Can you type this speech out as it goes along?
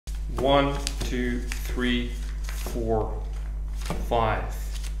1, 2, 3, 4,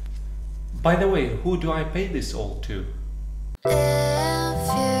 5. By the way, who do I pay this all to? If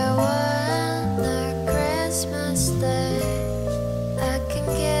you want a Christmas day, I can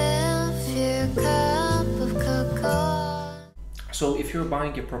give you a cup of cocoa. So if you're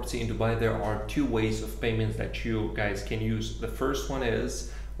buying a property in Dubai, there are two ways of payments that you guys can use. The first one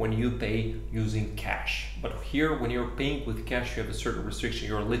is when you pay using cash. But here, when you're paying with cash, you have a certain restriction.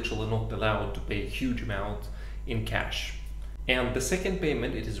 You're literally not allowed to pay a huge amount in cash. And the second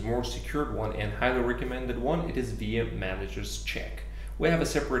payment, it is a more secured one and highly recommended one. It is via Manager's Cheque. We have a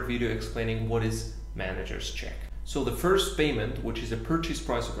separate video explaining what is Manager's Cheque. So the first payment, which is a purchase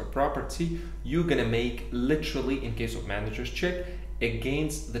price of a property, you're gonna make literally, in case of Manager's Cheque,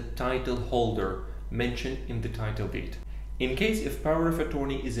 against the title holder mentioned in the title deed. In case if power of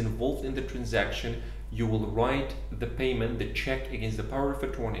attorney is involved in the transaction, you will write the payment, the check, against the power of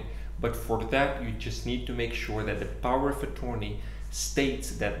attorney. But for that, you just need to make sure that the power of attorney states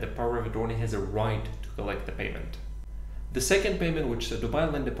that the power of attorney has a right to collect the payment. The second payment, which is a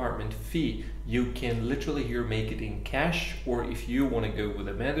Dubai Land Department fee, you can literally here make it in cash, or if you want to go with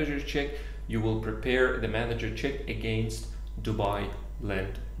a manager's check, you will prepare the manager check against Dubai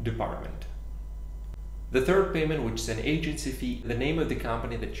Land Department. The third payment, which is an agency fee, the name of the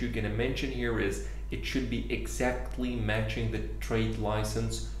company that you're going to mention here is, it should be exactly matching the trade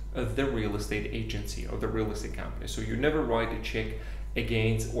license of the real estate agency or the real estate company. So you never write a check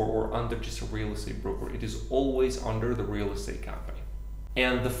against or under just a real estate broker. It is always under the real estate company.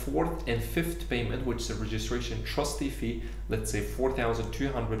 And the fourth and fifth payment, which is a registration trustee fee, let's say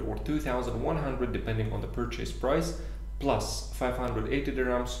 4,200 or 2,100 depending on the purchase price, plus 580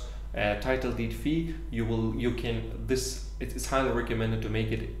 dirhams title deed fee. It is highly recommended to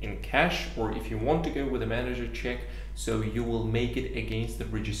make it in cash, or if you want to go with a manager check, so you will make it against the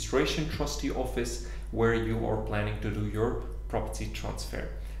registration trustee office where you are planning to do your property transfer.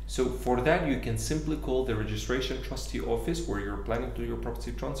 So for that, you can simply call the registration trustee office where you're planning to do your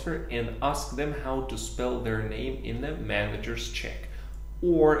property transfer and ask them how to spell their name in the manager's check.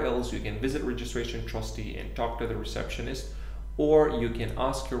 Or else you can visit registration trustee and talk to the receptionist, or you can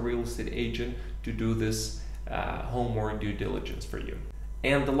ask your real estate agent to do this homework due diligence for you.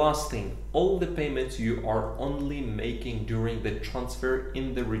 And the last thing, all the payments you are only making during the transfer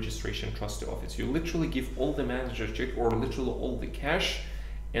in the registration trustee office. You literally give all the manager's check or literally all the cash,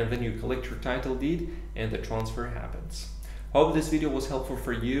 and then you collect your title deed and the transfer happens. Hope this video was helpful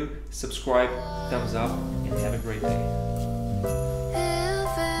for you. Subscribe, thumbs up, and have a great day. Even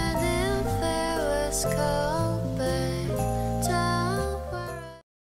if it was cold.